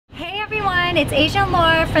everyone, it's Asian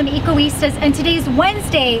Laura from Eco-istas, and today's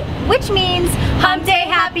Wednesday, which means Hump Day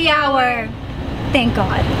Happy Hour. Thank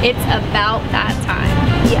God. It's about that time.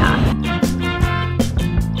 Yeah.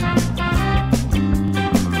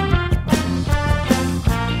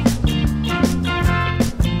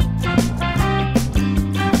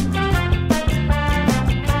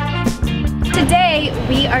 Today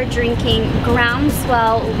we are drinking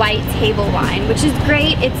GroundSwell White Table Wine, which is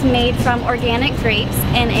great. It's made from organic grapes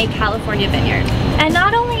in a California vineyard. And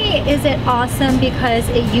not only is it awesome because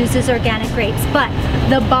it uses organic grapes, but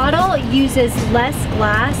the bottle uses less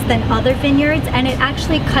glass than other vineyards, and it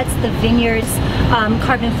actually cuts the vineyard's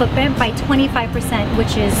carbon footprint by 25%,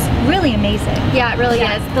 which is really amazing. Yeah, it really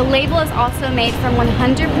is. The label is also made from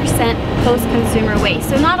 100% post-consumer waste.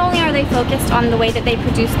 So not only are they focused on the way that they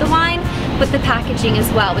produce the wine, but the packaging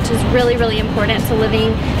as well, which is really, really important to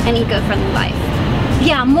living an eco-friendly life.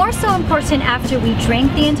 Yeah, more so important after we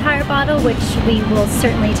drink the entire bottle, which we will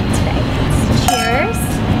certainly do today. Cheers.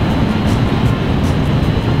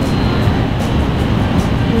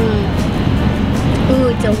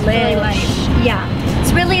 Ooh, delish. Really light. Yeah,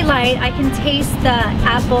 it's really light. I can taste the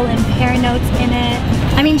apple and pear notes in it.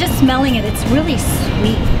 I mean, just smelling it, it's really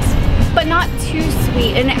sweet. But not too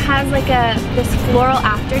sweet, and it has like this floral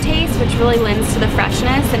aftertaste, which really lends to the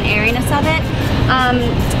freshness and airiness of it.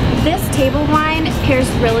 This table wine pairs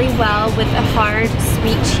really well with a hard,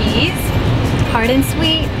 sweet cheese. Hard and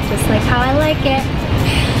sweet, just like how I like it.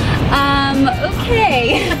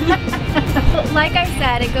 Okay. Like I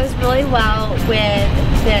said, it goes really well with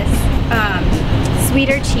this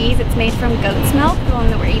sweeter cheese. It's made from goat's milk, the one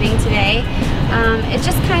that we're eating today. It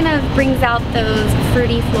just kind of brings out those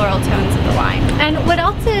fruity floral tones of the wine. And what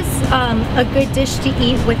else is a good dish to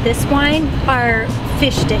eat with this wine are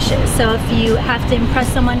fish dishes. So if you have to impress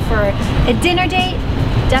someone for a dinner date,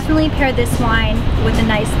 definitely pair this wine with a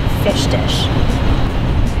nice fish dish.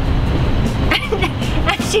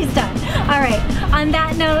 And she's done. All right, on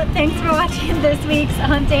that note, thanks for watching this week's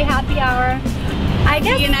Hump Day Happy Hour. I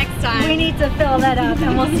guess see you next time. We need to fill that up,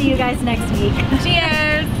 and we'll see you guys next week.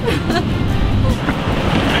 Cheers!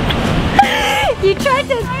 You tried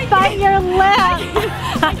to bite your lip.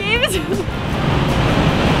 I gave it to him.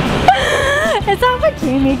 It's not what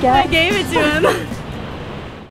Jamie gets. I gave it to him.